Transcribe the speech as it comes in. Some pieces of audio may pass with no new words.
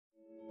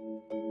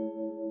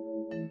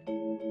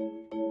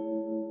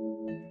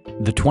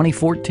The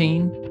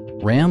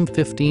 2014 Ram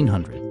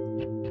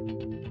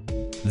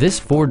 1500. This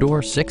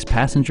four-door,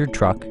 six-passenger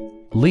truck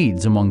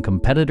leads among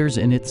competitors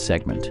in its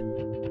segment.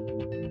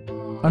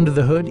 Under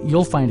the hood,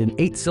 you'll find an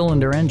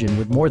 8-cylinder engine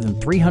with more than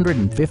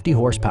 350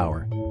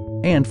 horsepower.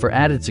 And for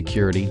added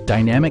security,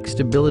 dynamic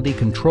stability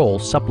control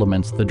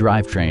supplements the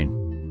drivetrain.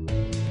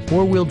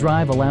 Four-wheel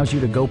drive allows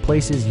you to go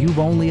places you've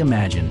only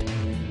imagined.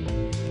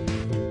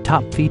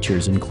 Top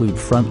features include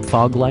front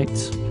fog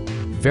lights,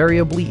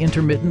 variably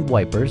intermittent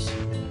wipers,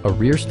 a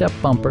rear step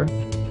bumper,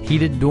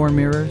 heated door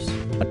mirrors,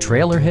 a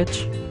trailer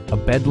hitch, a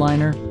bed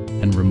liner,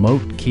 and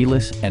remote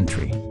keyless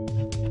entry.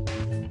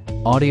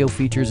 Audio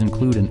features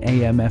include an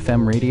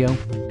AM/FM radio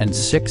and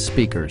 6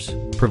 speakers,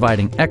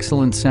 providing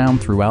excellent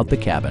sound throughout the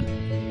cabin.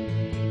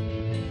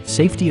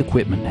 Safety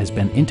equipment has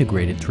been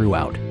integrated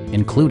throughout,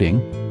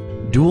 including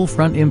dual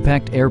front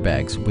impact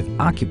airbags with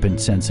occupant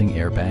sensing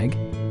airbag,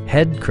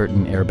 head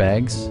curtain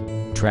airbags,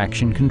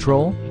 traction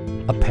control,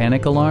 a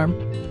panic alarm,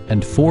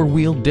 and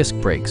 4-wheel disc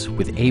brakes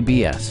with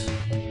ABS.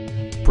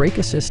 Brake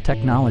Assist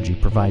technology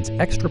provides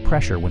extra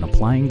pressure when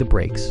applying the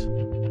brakes.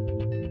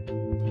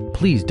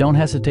 Please don't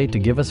hesitate to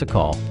give us a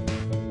call.